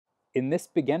In this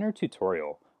beginner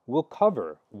tutorial, we'll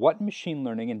cover what machine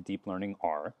learning and deep learning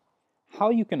are, how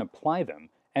you can apply them,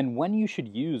 and when you should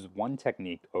use one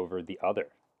technique over the other.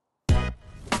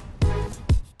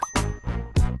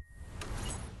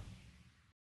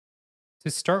 To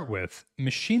start with,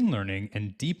 machine learning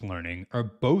and deep learning are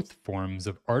both forms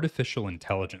of artificial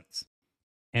intelligence.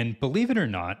 And believe it or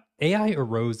not, AI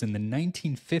arose in the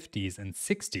 1950s and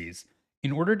 60s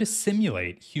in order to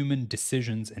simulate human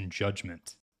decisions and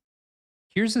judgment.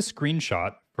 Here's a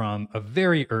screenshot from a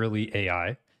very early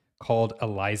AI called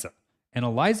Eliza. And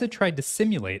Eliza tried to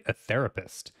simulate a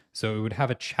therapist. So it would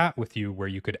have a chat with you where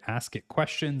you could ask it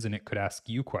questions and it could ask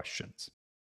you questions.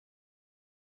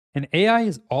 And AI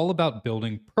is all about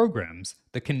building programs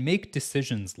that can make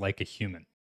decisions like a human.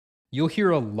 You'll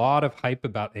hear a lot of hype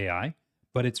about AI,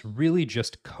 but it's really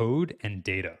just code and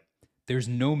data. There's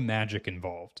no magic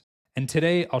involved. And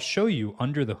today I'll show you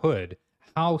under the hood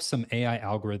how some AI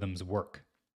algorithms work.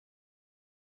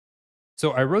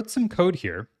 So I wrote some code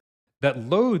here that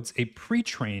loads a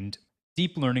pre-trained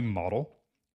deep learning model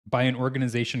by an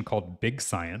organization called Big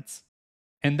Science,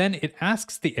 and then it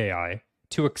asks the AI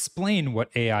to explain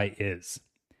what AI is.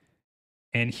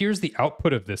 And here's the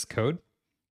output of this code.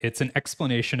 It's an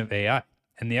explanation of AI.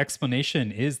 And the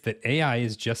explanation is that AI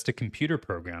is just a computer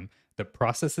program that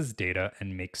processes data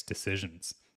and makes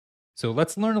decisions. So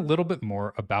let's learn a little bit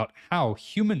more about how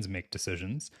humans make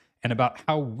decisions and about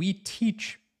how we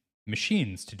teach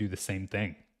machines to do the same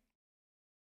thing.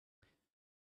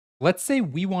 Let's say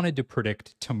we wanted to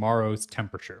predict tomorrow's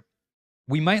temperature.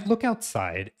 We might look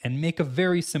outside and make a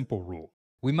very simple rule.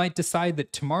 We might decide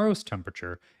that tomorrow's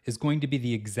temperature is going to be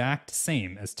the exact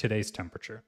same as today's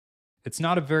temperature. It's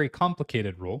not a very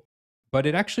complicated rule, but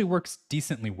it actually works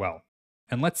decently well.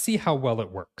 And let's see how well it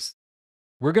works.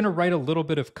 We're going to write a little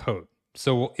bit of code.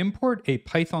 So we'll import a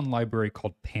Python library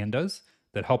called pandas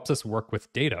that helps us work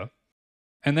with data.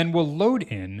 And then we'll load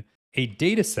in a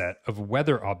data set of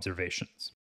weather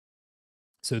observations.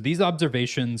 So these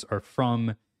observations are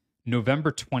from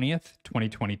November 20th,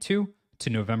 2022 to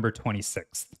November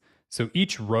 26th. So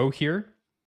each row here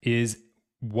is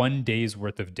 1 day's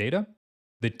worth of data.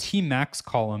 The Tmax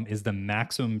column is the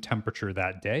maximum temperature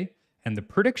that day, and the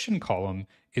prediction column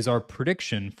is our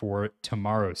prediction for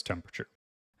tomorrow's temperature.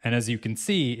 And as you can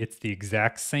see, it's the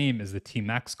exact same as the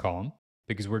Tmax column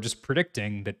because we're just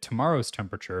predicting that tomorrow's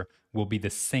temperature will be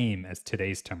the same as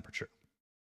today's temperature.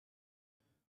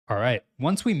 All right,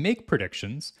 once we make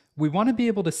predictions, we want to be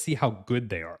able to see how good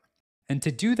they are. And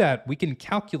to do that, we can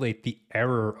calculate the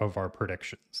error of our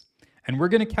predictions. And we're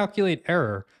going to calculate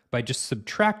error by just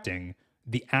subtracting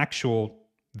the actual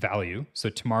value, so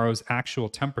tomorrow's actual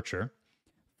temperature,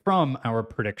 from our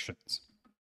predictions.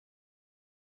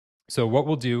 So what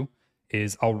we'll do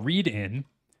is I'll read in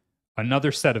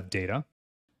another set of data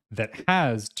that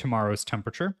has tomorrow's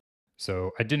temperature.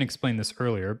 So I didn't explain this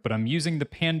earlier, but I'm using the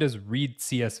pandas read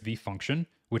CSV function,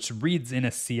 which reads in a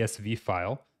CSV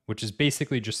file, which is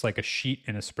basically just like a sheet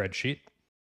in a spreadsheet.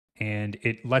 And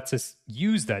it lets us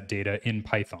use that data in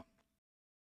Python.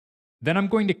 Then I'm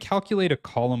going to calculate a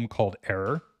column called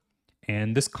error.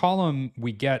 And this column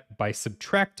we get by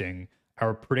subtracting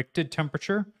our predicted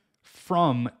temperature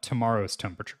from tomorrow's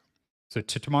temperature. So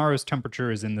tomorrow's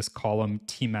temperature is in this column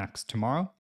Tmax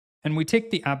tomorrow. And we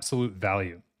take the absolute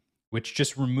value, which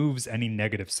just removes any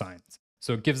negative signs.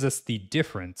 So it gives us the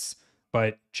difference,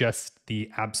 but just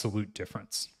the absolute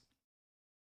difference.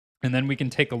 And then we can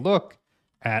take a look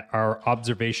at our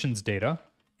observations data,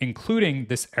 including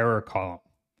this error column.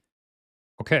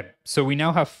 Okay, so we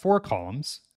now have 4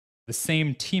 columns, the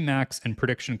same Tmax and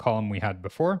prediction column we had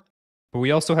before, but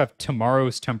we also have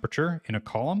tomorrow's temperature in a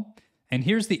column. And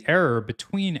here's the error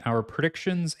between our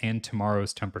predictions and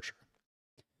tomorrow's temperature.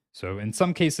 So in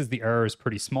some cases, the error is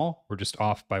pretty small. We're just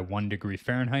off by 1 degree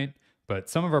Fahrenheit, but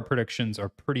some of our predictions are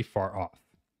pretty far off.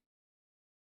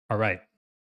 All right.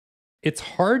 It's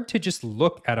hard to just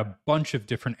look at a bunch of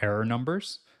different error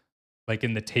numbers, like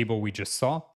in the table we just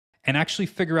saw, and actually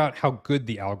figure out how good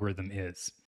the algorithm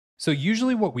is. So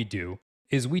usually what we do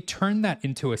is we turn that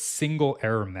into a single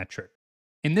error metric.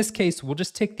 In this case, we'll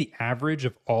just take the average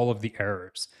of all of the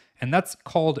errors, and that's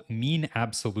called mean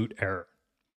absolute error.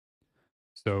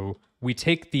 So we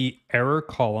take the error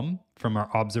column from our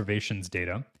observations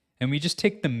data, and we just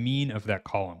take the mean of that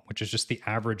column, which is just the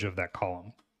average of that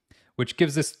column, which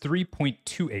gives us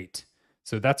 3.28.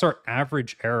 So that's our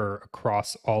average error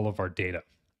across all of our data.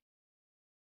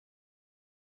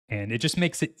 And it just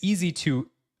makes it easy to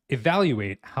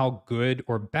evaluate how good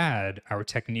or bad our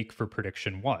technique for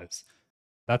prediction was.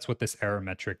 That's what this error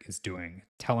metric is doing,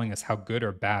 telling us how good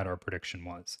or bad our prediction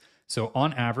was. So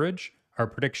on average, our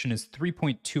prediction is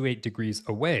 3.28 degrees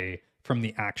away from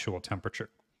the actual temperature.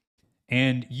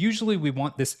 And usually we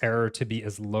want this error to be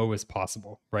as low as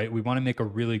possible, right? We want to make a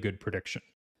really good prediction.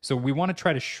 So we want to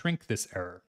try to shrink this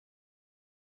error.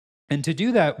 And to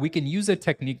do that, we can use a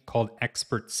technique called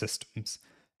expert systems.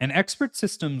 And expert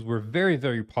systems were very,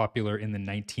 very popular in the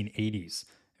 1980s.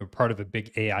 They were part of a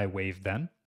big AI wave then.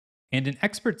 And in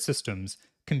expert systems,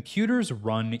 computers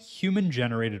run human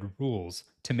generated rules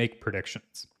to make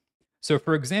predictions. So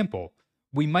for example,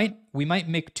 we might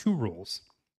make two rules.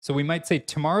 So we might say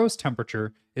tomorrow's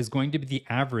temperature is going to be the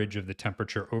average of the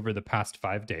temperature over the past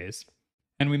 5 days.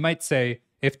 And we might say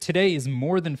if today is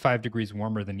more than 5 degrees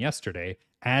warmer than yesterday,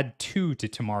 add 2 to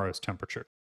tomorrow's temperature.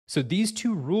 So these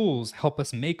two rules help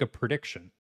us make a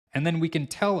prediction. And then we can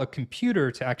tell a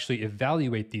computer to actually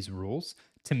evaluate these rules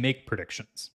to make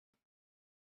predictions.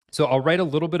 So I'll write a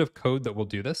little bit of code that will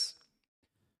do this.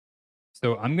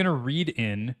 So I'm going to read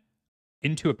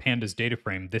into a pandas data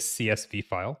frame this CSV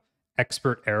file,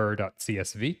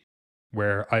 experterror.csv,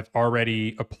 where I've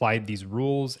already applied these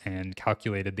rules and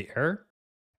calculated the error.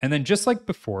 And then just like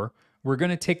before, we're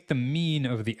going to take the mean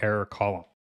of the error column.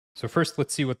 So first,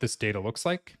 let's see what this data looks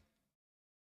like.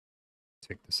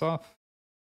 Take this off.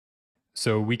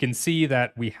 So we can see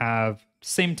that we have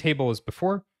same table as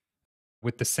before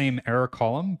with the same error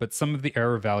column, but some of the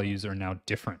error values are now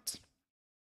different.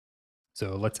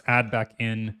 So let's add back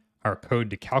in our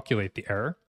code to calculate the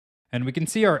error. And we can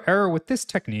see our error with this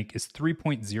technique is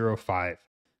 3.05.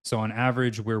 So on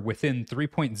average, we're within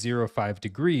 3.05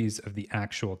 degrees of the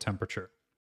actual temperature.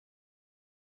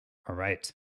 All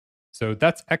right. So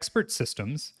that's expert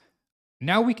systems.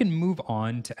 Now we can move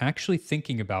on to actually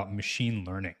thinking about machine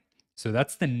learning. So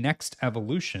that's the next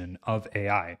evolution of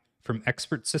AI, from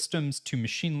expert systems to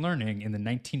machine learning in the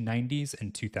 1990s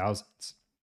and 2000s.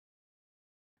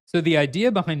 So the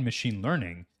idea behind machine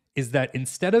learning is that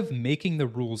instead of making the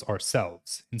rules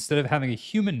ourselves, instead of having a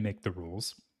human make the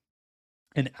rules,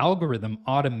 an algorithm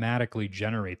automatically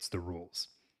generates the rules.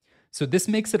 So this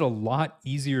makes it a lot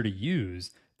easier to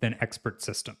use than expert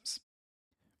systems,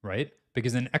 right?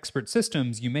 Because in expert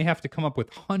systems, you may have to come up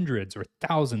with hundreds or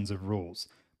thousands of rules,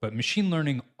 but machine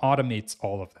learning automates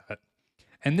all of that.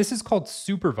 And this is called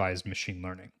supervised machine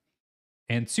learning.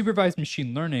 And supervised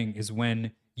machine learning is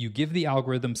when you give the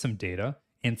algorithm some data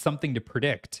and something to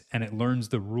predict, and it learns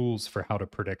the rules for how to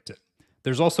predict it.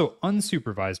 There's also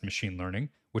unsupervised machine learning,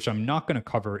 which I'm not going to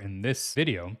cover in this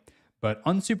video, but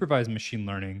unsupervised machine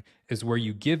learning is where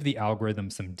you give the algorithm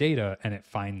some data and it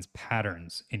finds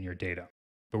patterns in your data.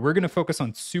 But we're going to focus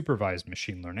on supervised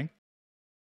machine learning.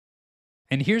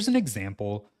 And here's an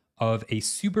example of a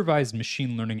supervised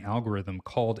machine learning algorithm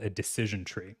called a decision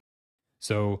tree.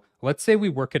 So let's say we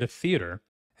work at a theater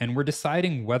and we're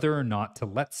deciding whether or not to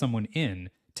let someone in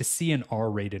to see an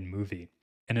R-rated movie.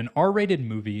 And an R-rated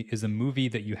movie is a movie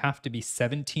that you have to be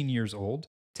 17 years old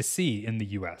to see in the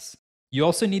US. You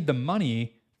also need the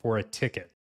money for a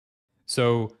ticket.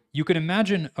 So you can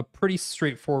imagine a pretty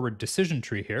straightforward decision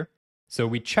tree here. So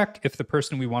we check if the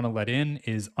person we want to let in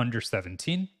is under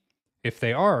 17. If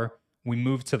they are, we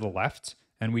move to the left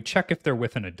and we check if they're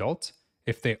with an adult.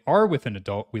 If they are with an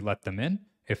adult, we let them in.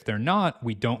 If they're not,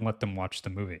 we don't let them watch the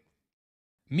movie.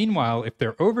 Meanwhile, if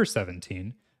they're over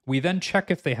 17, we then check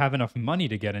if they have enough money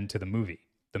to get into the movie.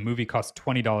 The movie costs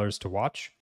 $20 to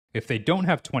watch. If they don't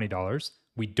have $20,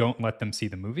 we don't let them see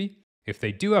the movie. If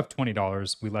they do have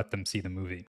 $20, we let them see the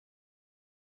movie.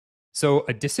 So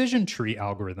a decision tree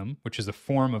algorithm, which is a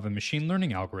form of a machine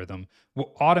learning algorithm,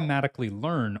 will automatically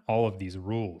learn all of these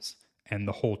rules and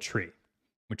the whole tree,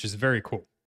 which is very cool.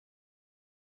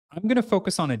 I'm going to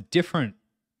focus on a different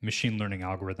machine learning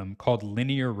algorithm called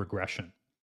linear regression.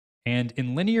 And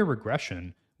in linear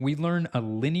regression, we learn a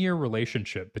linear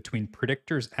relationship between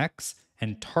predictors X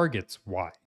and targets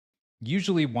Y.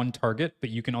 Usually one target, but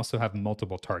you can also have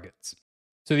multiple targets.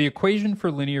 So the equation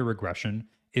for linear regression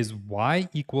is y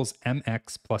equals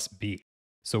mx plus b.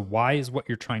 So y is what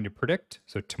you're trying to predict,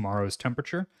 so tomorrow's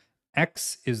temperature.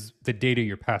 X is the data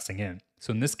you're passing in.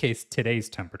 So in this case, today's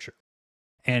temperature.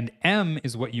 And m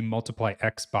is what you multiply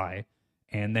x by,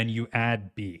 and then you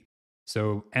add b.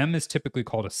 So m is typically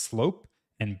called a slope,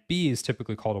 and b is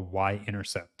typically called a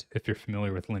y-intercept, if you're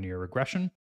familiar with linear regression.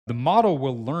 The model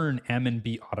will learn m and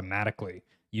b automatically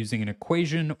using an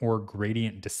equation or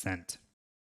gradient descent.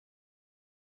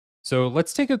 So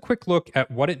let's take a quick look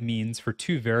at what it means for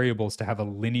two variables to have a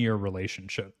linear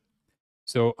relationship.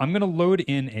 So I'm going to load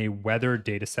in a weather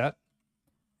dataset,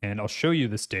 and I'll show you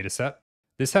this dataset.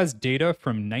 This has data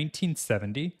from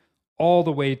 1970 all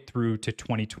the way through to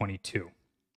 2022.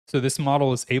 So this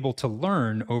model is able to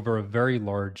learn over a very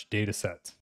large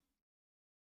dataset.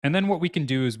 And then what we can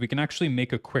do is we can actually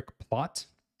make a quick plot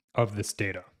of this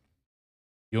data.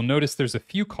 You'll notice there's a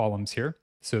few columns here.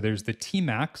 So there's the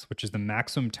Tmax, which is the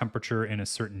maximum temperature in a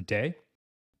certain day.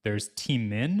 There's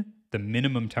Tmin, the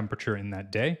minimum temperature in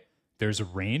that day. There's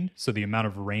rain, so the amount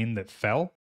of rain that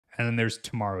fell. And then there's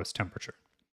tomorrow's temperature.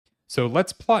 So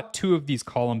let's plot two of these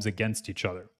columns against each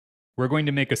other. We're going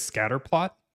to make a scatter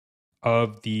plot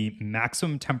of the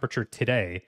maximum temperature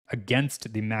today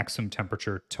against the maximum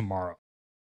temperature tomorrow.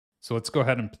 So let's go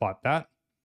ahead and plot that.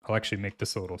 I'll actually make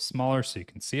this a little smaller so you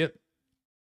can see it.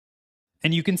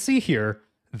 And you can see here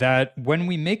that when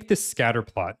we make this scatter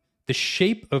plot, the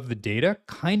shape of the data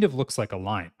kind of looks like a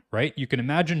line, right? You can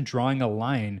imagine drawing a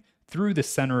line through the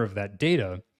center of that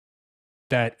data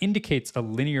that indicates a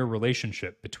linear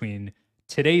relationship between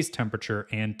today's temperature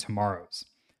and tomorrow's.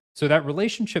 So that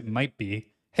relationship might be,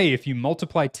 hey, if you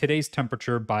multiply today's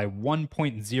temperature by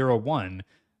 1.01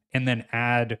 and then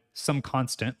add some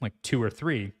constant like 2 or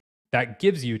 3, that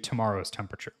gives you tomorrow's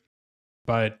temperature.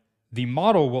 But the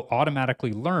model will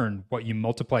automatically learn what you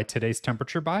multiply today's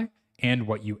temperature by and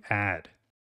what you add.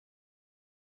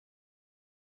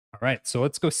 All right, so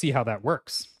let's go see how that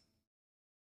works.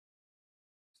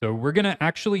 So we're going to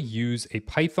actually use a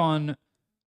Python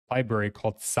library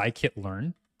called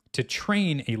scikit-learn to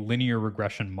train a linear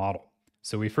regression model.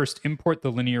 So we first import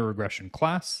the linear regression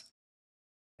class,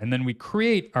 and then we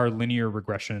create our linear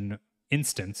regression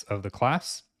instance of the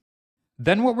class.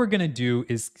 Then what we're going to do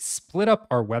is split up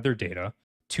our weather data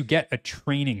to get a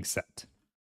training set.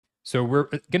 So we're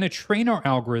going to train our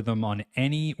algorithm on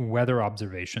any weather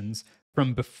observations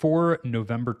from before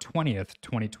November 20th,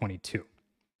 2022.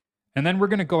 And then we're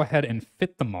going to go ahead and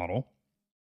fit the model.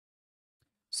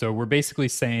 So we're basically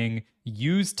saying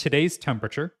use today's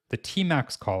temperature, the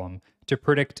Tmax column, to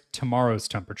predict tomorrow's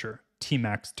temperature,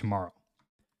 Tmax tomorrow.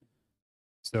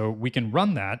 So we can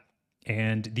run that,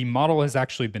 and the model has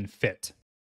actually been fit.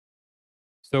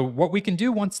 So what we can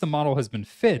do once the model has been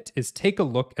fit is take a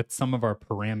look at some of our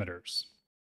parameters.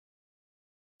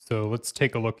 So let's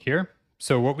take a look here.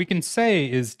 So what we can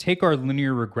say is take our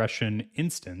linear regression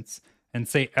instance and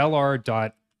say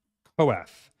lr.coef.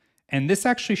 And this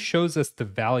actually shows us the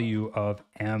value of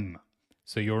m.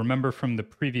 So you'll remember from the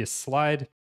previous slide,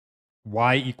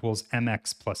 y equals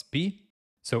mx plus b.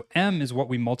 So m is what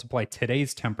we multiply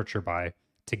today's temperature by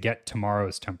to get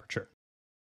tomorrow's temperature.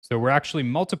 So we're actually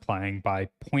multiplying by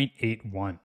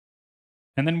 0.81.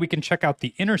 And then we can check out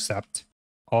the intercept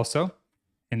also.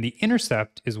 And the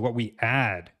intercept is what we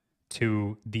add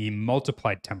to the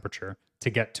multiplied temperature to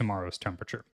get tomorrow's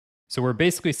temperature. So we're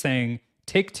basically saying,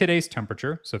 take today's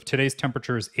temperature. So if today's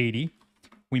temperature is 80,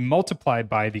 we multiply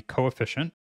by the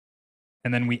coefficient,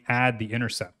 and then we add the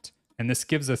intercept. And this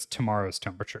gives us tomorrow's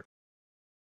temperature,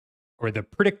 or the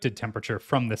predicted temperature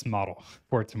from this model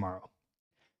for tomorrow.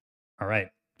 All right.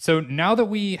 So now that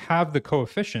we have the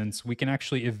coefficients, we can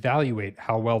actually evaluate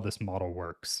how well this model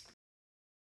works.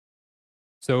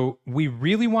 So we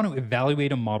really want to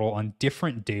evaluate a model on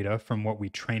different data from what we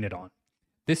train it on.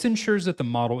 This ensures that the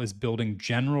model is building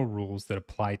general rules that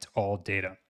apply to all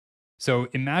data. So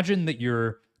imagine that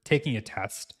you're taking a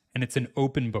test and it's an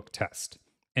open book test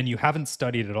and you haven't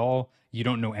studied at all, you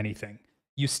don't know anything.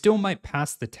 You still might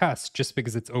pass the test just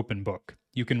because it's open book.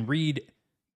 You can read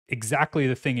exactly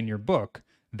the thing in your book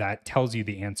that tells you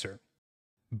the answer.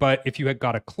 But if you had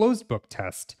got a closed book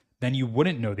test, then you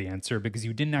wouldn't know the answer because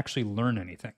you didn't actually learn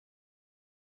anything.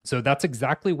 So that's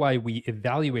exactly why we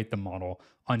evaluate the model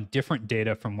on different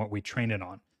data from what we train it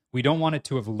on. We don't want it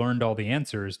to have learned all the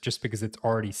answers just because it's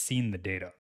already seen the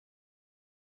data.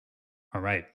 All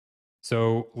right,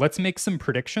 so let's make some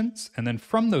predictions, and then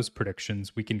from those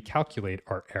predictions, we can calculate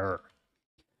our error.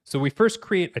 So we first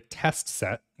create a test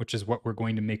set, which is what we're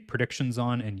going to make predictions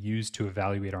on and use to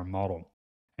evaluate our model.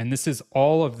 And this is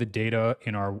all of the data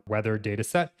in our weather data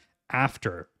set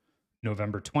after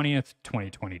November 20th,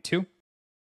 2022.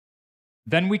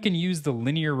 Then we can use the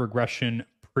linear regression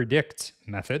predict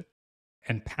method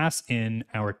and pass in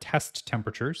our test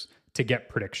temperatures to get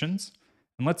predictions.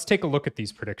 And let's take a look at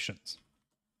these predictions.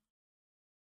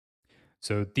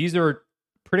 So these are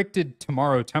predicted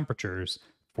tomorrow temperatures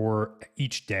for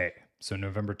each day. So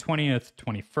November 20th,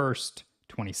 21st,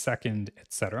 22nd,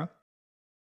 etc.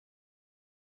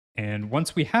 And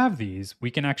once we have these, we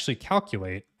can actually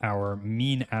calculate our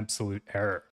mean absolute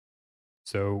error.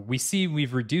 So we see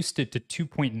we've reduced it to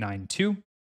 2.92.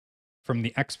 From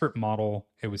the expert model,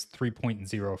 it was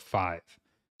 3.05.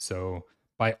 So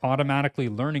by automatically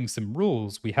learning some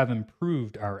rules, we have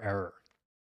improved our error.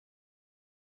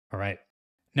 All right.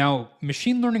 Now,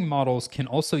 machine learning models can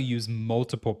also use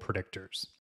multiple predictors.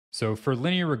 So for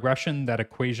linear regression, that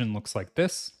equation looks like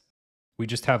this. we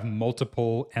just have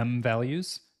multiple M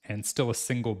values and still a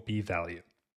single B value.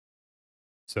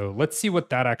 So let's see what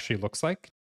that actually looks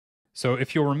like. So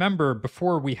if you'll remember,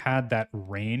 before we had that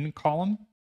rain column,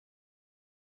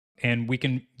 and we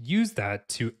can use that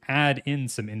to add in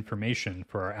some information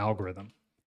for our algorithm.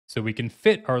 So we can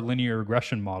fit our linear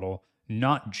regression model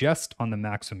not just on the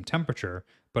maximum temperature,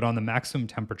 but on the maximum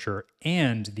temperature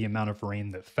and the amount of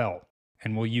rain that fell.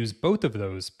 And we'll use both of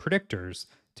those predictors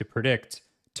to predict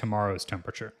tomorrow's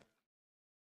temperature.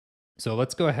 So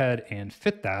let's go ahead and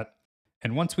fit that.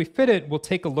 And once we fit it, we'll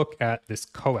take a look at this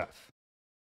coef.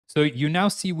 So you now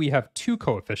see we have two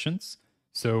coefficients.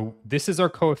 So this is our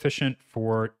coefficient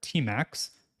for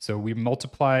Tmax. So we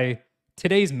multiply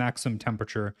today's maximum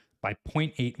temperature by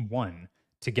 0.81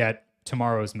 to get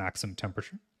tomorrow's maximum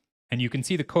temperature. And you can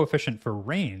see the coefficient for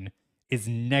rain is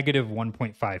negative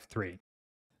 1.53.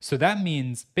 So that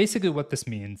means, basically what this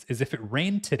means is if it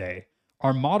rained today,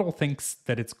 our model thinks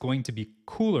that it's going to be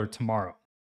cooler tomorrow,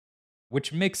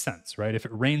 which makes sense, right? If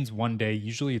it rains one day,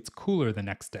 usually it's cooler the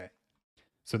next day.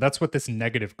 So that's what this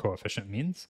negative coefficient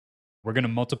means. We're going to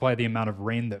multiply the amount of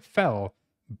rain that fell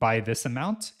by this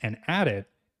amount and add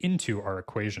it into our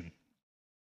equation.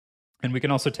 And we can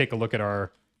also take a look at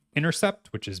our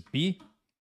intercept, which is B.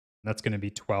 That's going to be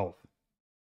 12.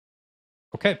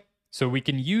 Okay, so we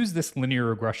can use this linear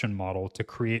regression model to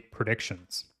create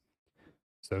predictions.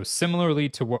 So similarly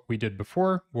to what we did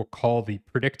before, we'll call the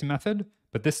predict method,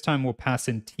 but this time we'll pass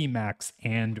in Tmax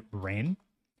and rain.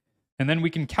 And then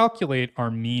we can calculate our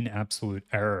mean absolute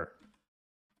error.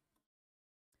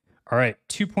 All right,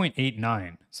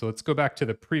 2.89. So let's go back to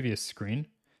the previous screen,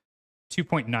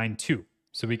 2.92.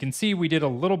 So we can see we did a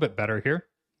little bit better here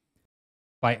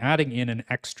by adding in an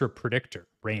extra predictor,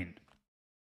 rain.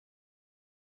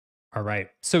 All right,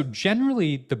 so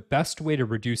generally the best way to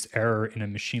reduce error in a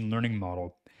machine learning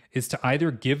model is to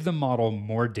either give the model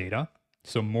more data,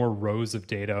 so more rows of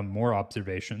data, more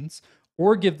observations,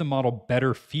 or give the model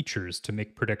better features to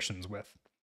make predictions with.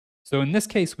 So in this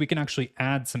case, we can actually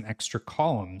add some extra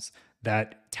columns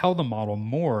that tell the model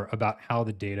more about how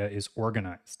the data is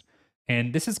organized.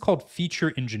 And this is called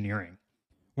feature engineering.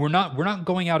 We're not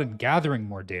going out and gathering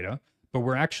more data, but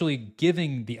we're actually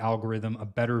giving the algorithm a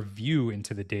better view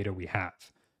into the data we have.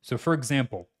 So for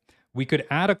example, we could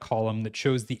add a column that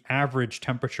shows the average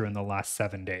temperature in the last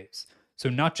 7 days. So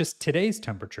not just today's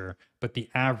temperature, but the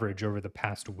average over the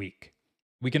past week.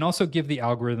 We can also give the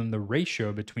algorithm the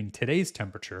ratio between today's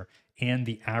temperature and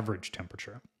the average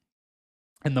temperature.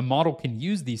 And the model can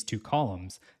use these two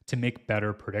columns to make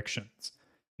better predictions.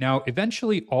 Now,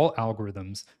 eventually all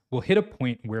algorithms will hit a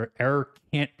point where error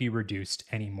can't be reduced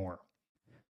anymore.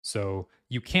 So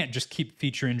you can't just keep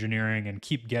feature engineering and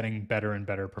keep getting better and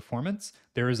better performance.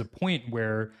 There is a point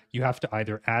where you have to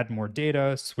either add more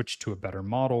data, switch to a better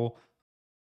model,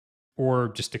 or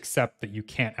just accept that you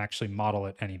can't actually model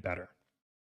it any better.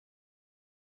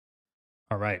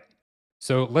 All right,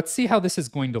 so let's see how this is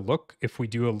going to look if we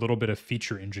do a little bit of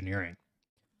feature engineering.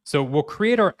 So we'll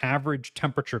create our average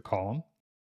temperature column.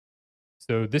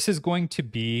 So this is going to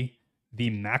be the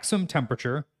maximum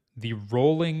temperature, the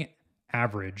rolling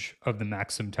average of the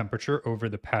maximum temperature over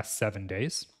the past 7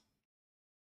 days.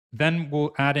 Then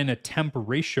we'll add in a temp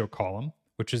ratio column,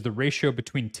 which is the ratio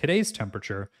between today's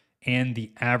temperature and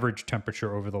the average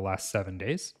temperature over the last 7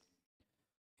 days.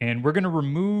 And we're going to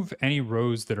remove any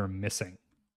rows that are missing.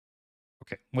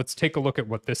 Okay, let's take a look at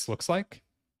what this looks like.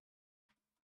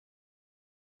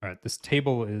 All right, this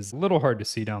table is a little hard to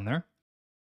see down there,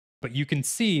 but you can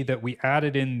see that we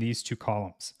added in these two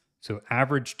columns. So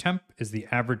average temp is the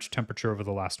average temperature over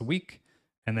the last week,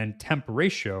 and then temp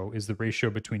ratio is the ratio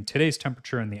between today's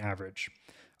temperature and the average.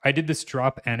 I did this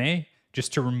drop NA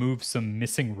just to remove some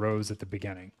missing rows at the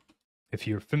beginning. If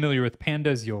you're familiar with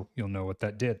pandas, you'll know what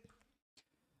that did.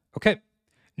 Okay,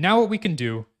 now what we can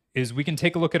do is we can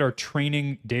take a look at our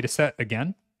training data set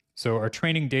again. So our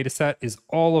training data set is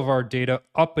all of our data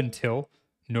up until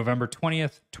November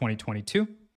 20th, 2022.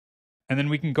 And then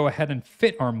we can go ahead and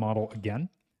fit our model again.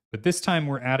 But this time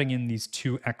we're adding in these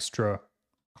two extra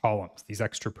columns, these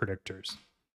extra predictors.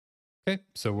 Okay,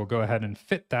 so we'll go ahead and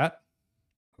fit that.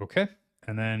 Okay,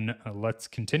 and then let's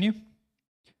continue.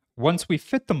 Once we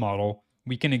fit the model,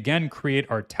 we can again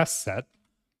create our test set,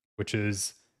 which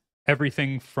is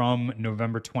everything from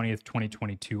November 20th,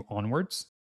 2022 onwards.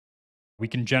 We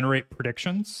can generate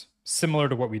predictions similar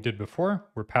to what we did before.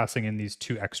 We're passing in these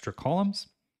two extra columns.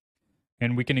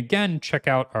 And we can again check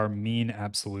out our mean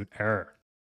absolute error.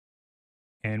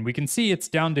 And we can see it's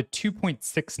down to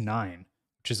 2.69,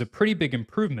 which is a pretty big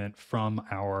improvement from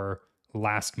our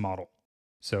last model.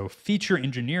 So feature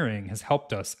engineering has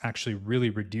helped us actually really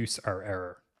reduce our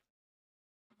error.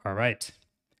 All right.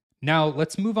 Now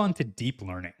let's move on to deep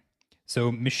learning.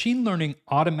 So machine learning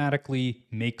automatically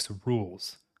makes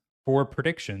rules for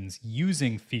predictions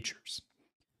using features.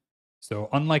 So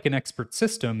unlike an expert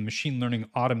system, machine learning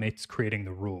automates creating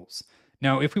the rules.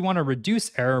 Now, if we want to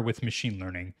reduce error with machine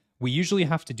learning, we usually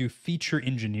have to do feature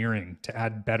engineering to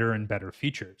add better and better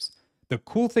features. The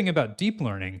cool thing about deep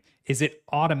learning is it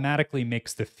automatically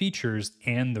makes the features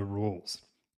and the rules.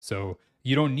 So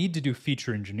you don't need to do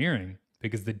feature engineering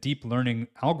because the deep learning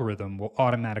algorithm will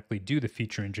automatically do the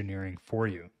feature engineering for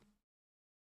you.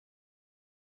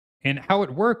 And how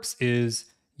it works is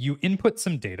you input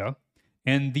some data,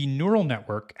 and the neural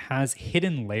network has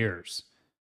hidden layers.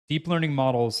 Deep learning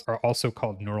models are also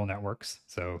called neural networks,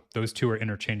 so those two are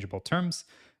interchangeable terms.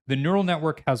 The neural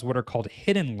network has what are called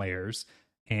hidden layers,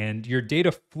 and your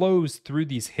data flows through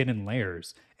these hidden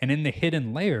layers. And in the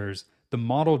hidden layers, the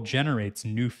model generates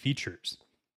new features.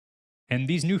 And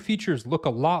these new features look a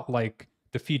lot like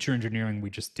the feature engineering we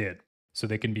just did. So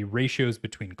they can be ratios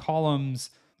between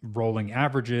columns, rolling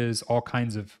averages, all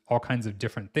kinds of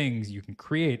different things you can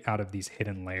create out of these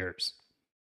hidden layers.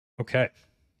 Okay.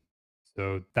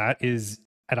 So that is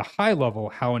at a high level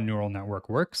how a neural network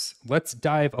works. Let's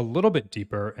dive a little bit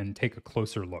deeper and take a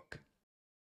closer look.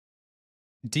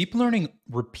 Deep learning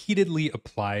repeatedly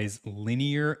applies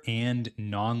linear and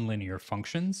nonlinear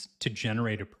functions to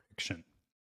generate a prediction.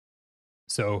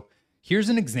 So here's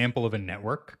an example of a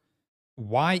network.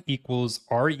 Y equals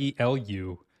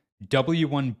ReLU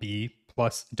W1B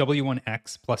plus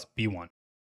W1X plus B1.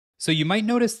 So you might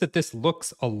notice that this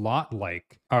looks a lot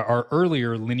like our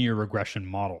earlier linear regression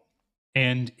model.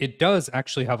 And it does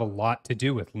actually have a lot to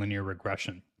do with linear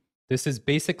regression. This is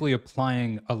basically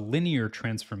applying a linear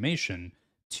transformation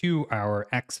to our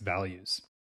X values,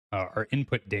 our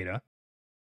input data.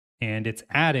 And it's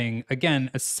adding, again,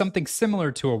 something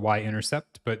similar to a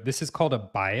y-intercept, but this is called a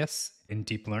bias in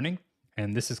deep learning,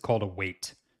 and this is called a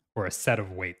weight, or a set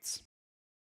of weights.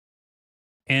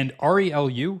 And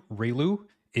ReLU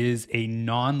is a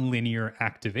nonlinear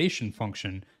activation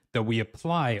function that we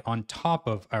apply on top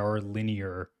of our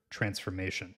linear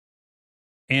transformation.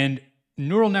 And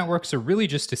neural networks are really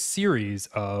just a series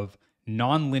of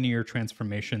nonlinear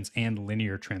transformations and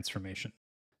linear transformation.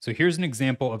 So here's an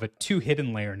example of a two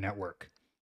hidden layer network.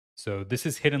 So this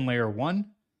is hidden layer 1,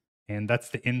 and that's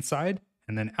the inside.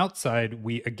 And then outside,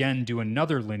 we again do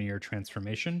another linear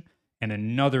transformation and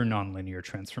another nonlinear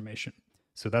transformation.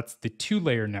 So that's the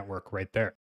two-layer network right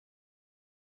there.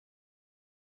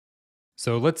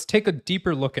 So let's take a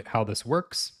deeper look at how this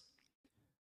works.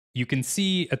 You can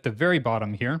see at the very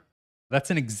bottom here, that's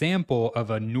an example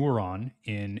of a neuron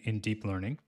in deep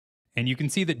learning. And you can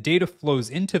see that data flows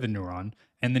into the neuron,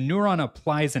 and the neuron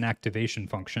applies an activation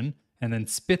function and then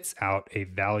spits out a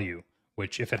value,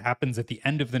 which if it happens at the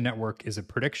end of the network is a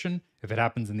prediction. If it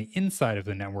happens in the inside of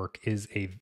the network is a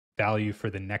value for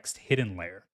the next hidden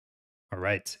layer. All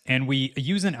right. And we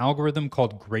use an algorithm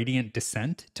called gradient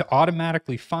descent to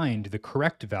automatically find the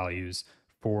correct values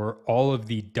for all of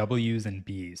the W's and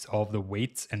B's, all of the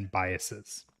weights and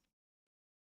biases.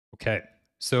 Okay.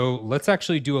 So let's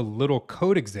actually do a little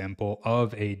code example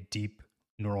of a deep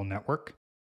neural network.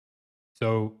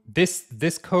 So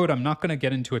this code, I'm not going to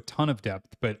get into a ton of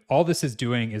depth, but all this is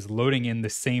doing is loading in the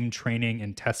same training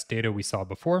and test data we saw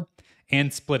before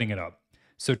and splitting it up.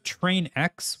 So train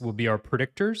X will be our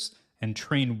predictors, and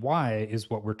train Y is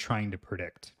what we're trying to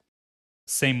predict.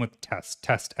 Same with test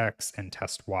X and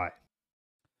test Y.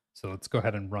 So let's go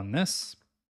ahead and run this.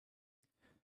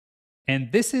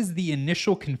 And this is the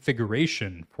initial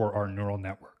configuration for our neural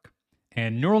network.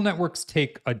 And neural networks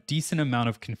take a decent amount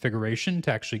of configuration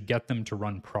to actually get them to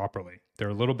run properly. They're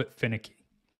a little bit finicky.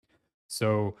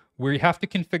 So we have to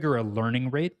configure a learning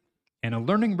rate, and a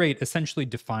learning rate essentially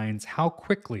defines how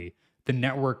quickly the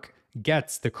network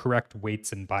gets the correct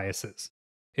weights and biases.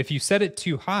 If you set it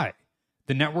too high,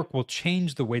 the network will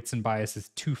change the weights and biases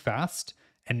too fast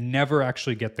and never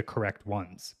actually get the correct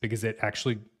ones because it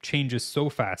actually changes so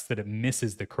fast that it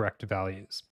misses the correct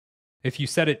values. If you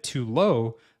set it too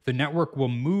low, the network will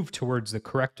move towards the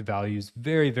correct values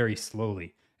very, very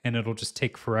slowly, and it'll just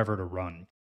take forever to run.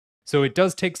 So it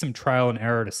does take some trial and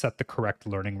error to set the correct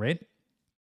learning rate.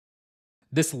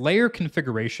 This layer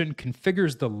configuration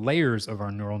configures the layers of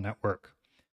our neural network.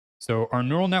 So our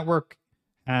neural network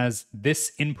has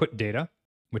this input data,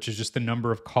 which is just the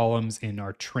number of columns in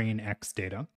our train X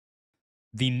data.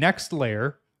 The next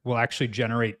layer will actually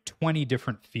generate 20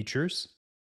 different features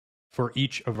for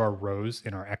each of our rows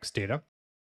in our X data.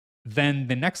 Then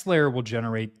the next layer will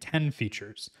generate 10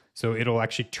 features. So it'll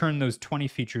actually turn those 20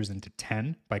 features into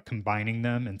 10 by combining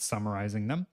them and summarizing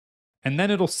them. And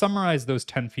then it'll summarize those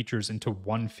 10 features into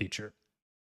one feature,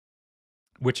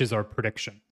 which is our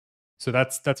prediction. So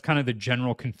that's kind of the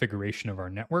general configuration of our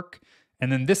network.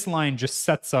 And then this line just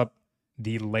sets up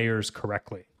the layers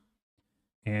correctly.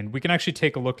 And we can actually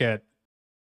take a look at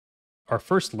our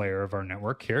first layer of our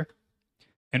network here.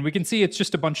 And we can see it's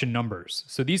just a bunch of numbers.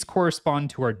 So these correspond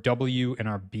to our W and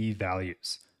our B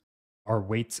values, our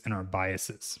weights and our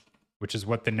biases, which is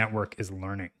what the network is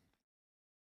learning.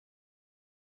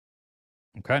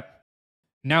 Okay.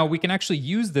 Now we can actually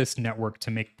use this network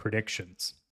to make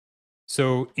predictions.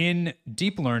 So in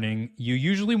deep learning, you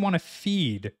usually want to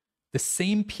feed the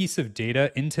same piece of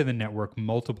data into the network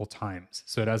multiple times.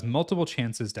 So it has multiple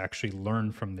chances to actually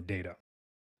learn from the data.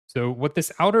 So what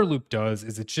this outer loop does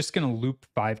is it's just going to loop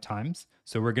 5 times.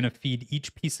 So we're going to feed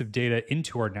each piece of data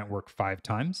into our network 5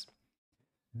 times.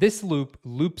 This loop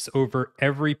loops over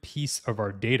every piece of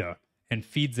our data and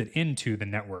feeds it into the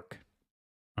network.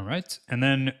 All right. And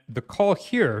then the call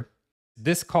here,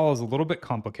 this call is a little bit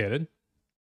complicated.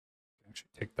 Actually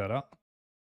take that up.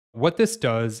 What this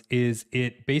does is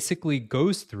it basically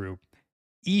goes through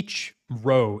each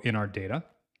row in our data.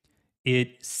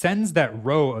 It sends that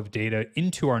row of data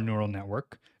into our neural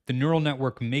network. The neural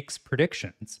network makes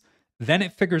predictions. Then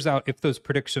it figures out if those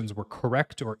predictions were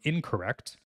correct or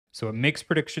incorrect. So it makes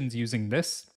predictions using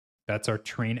this. That's our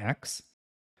train X.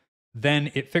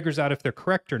 Then it figures out if they're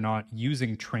correct or not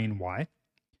using train Y.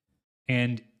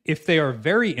 And if they are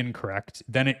very incorrect,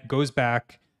 then it goes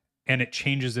back and it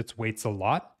changes its weights a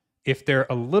lot. If they're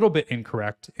a little bit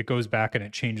incorrect, it goes back and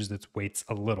it changes its weights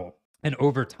a little. And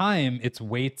over time, its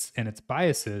weights and its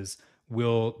biases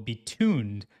will be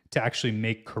tuned to actually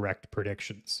make correct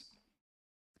predictions.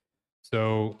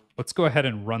 So let's go ahead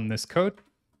and run this code.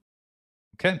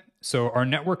 Okay, so our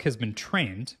network has been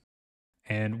trained.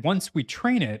 And once we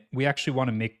train it, we actually want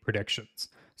to make predictions.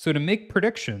 So to make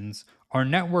predictions, our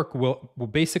network will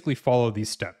basically follow these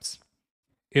steps.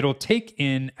 It'll take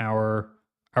in our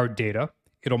data.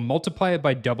 It'll multiply it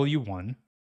by W1,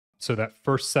 so that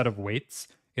first set of weights.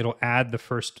 It'll add the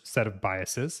first set of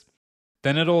biases.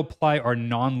 Then it'll apply our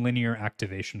nonlinear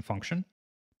activation function.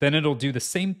 Then it'll do the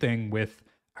same thing with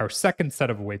our second set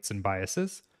of weights and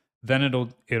biases. Then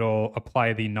it'll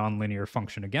apply the nonlinear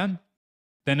function again.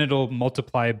 Then it'll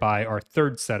multiply by our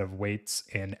third set of weights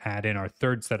and add in our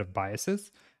third set of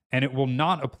biases. And it will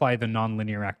not apply the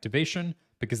nonlinear activation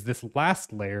because this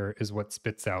last layer is what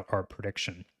spits out our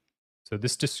prediction. So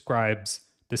this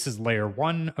is layer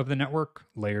 1 of the network,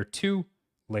 layer 2,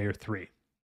 layer 3.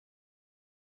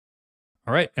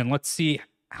 All right, and let's see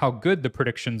how good the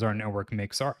predictions our network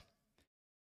makes are.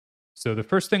 So the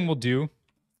first thing we'll do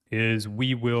is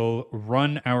we will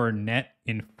run our net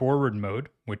in forward mode,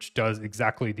 which does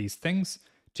exactly these things,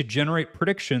 to generate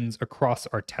predictions across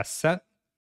our test set.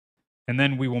 And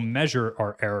then we will measure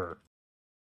our error.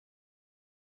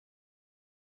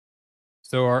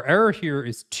 So our error here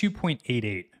is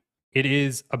 2.88. It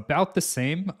is about the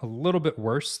same, a little bit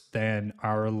worse than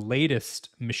our latest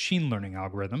machine learning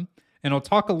algorithm. And I'll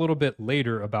talk a little bit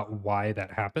later about why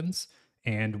that happens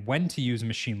and when to use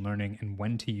machine learning and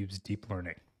when to use deep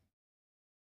learning.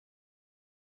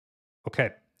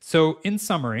 Okay, so in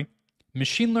summary,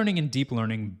 machine learning and deep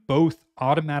learning both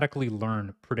automatically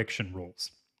learn prediction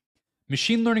rules.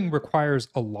 Machine learning requires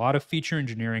a lot of feature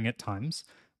engineering at times,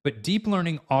 but deep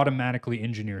learning automatically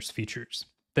engineers features.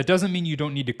 That doesn't mean you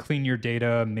don't need to clean your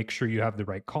data, make sure you have the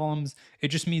right columns. It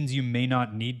just means you may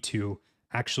not need to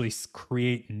actually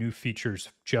create new features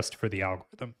just for the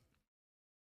algorithm.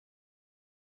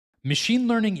 Machine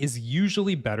learning is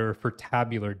usually better for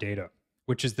tabular data,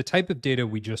 which is the type of data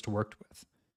we just worked with.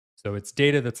 So it's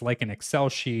data that's like an Excel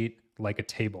sheet, like a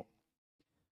table.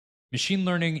 Machine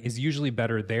learning is usually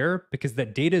better there because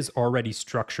that data is already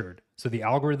structured, so the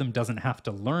algorithm doesn't have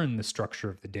to learn the structure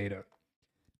of the data.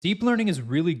 Deep learning is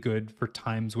really good for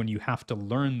times when you have to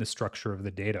learn the structure of the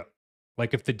data,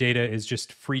 like if the data is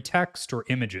just free text or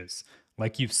images,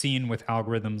 like you've seen with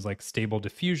algorithms like Stable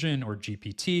Diffusion or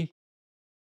GPT.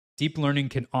 Deep learning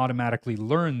can automatically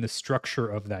learn the structure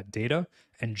of that data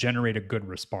and generate a good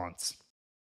response.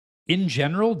 In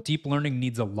general, deep learning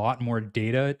needs a lot more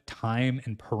data, time,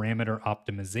 and parameter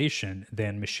optimization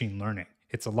than machine learning.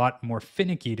 It's a lot more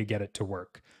finicky to get it to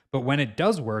work. But when it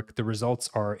does work, the results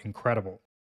are incredible.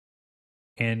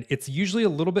 And it's usually a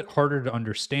little bit harder to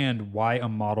understand why a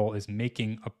model is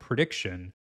making a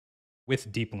prediction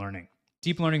with deep learning.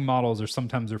 Deep learning models are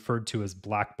sometimes referred to as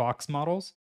black box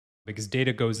models because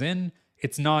data goes in.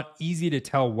 It's not easy to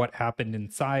tell what happened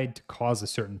inside to cause a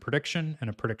certain prediction, and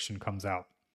a prediction comes out.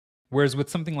 Whereas with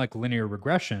something like linear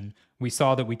regression, we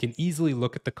saw that we can easily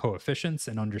look at the coefficients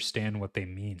and understand what they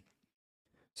mean.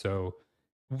 So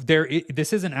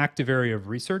this is an active area of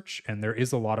research, and there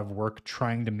is a lot of work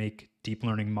trying to make deep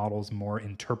learning models more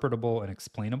interpretable and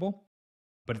explainable.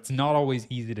 But it's not always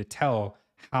easy to tell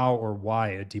how or why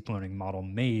a deep learning model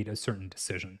made a certain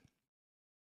decision.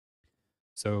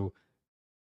 So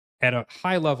at a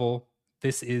high level,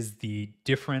 this is the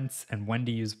difference and when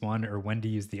to use one or when to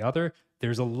use the other.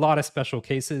 There's a lot of special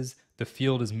cases. The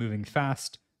field is moving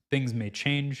fast. Things may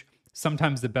change.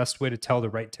 Sometimes the best way to tell the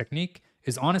right technique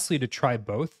is honestly to try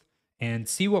both and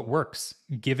see what works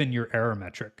given your error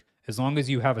metric. As long as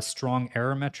you have a strong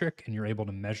error metric and you're able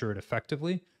to measure it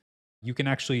effectively, you can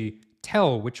actually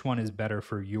tell which one is better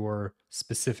for your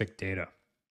specific data.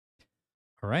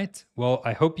 All right. Well,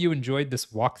 I hope you enjoyed this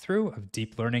walkthrough of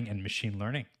deep learning and machine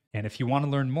learning. And if you want to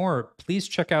learn more, please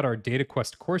check out our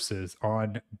Dataquest courses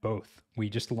on both. We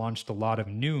just launched a lot of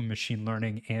new machine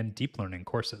learning and deep learning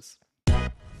courses.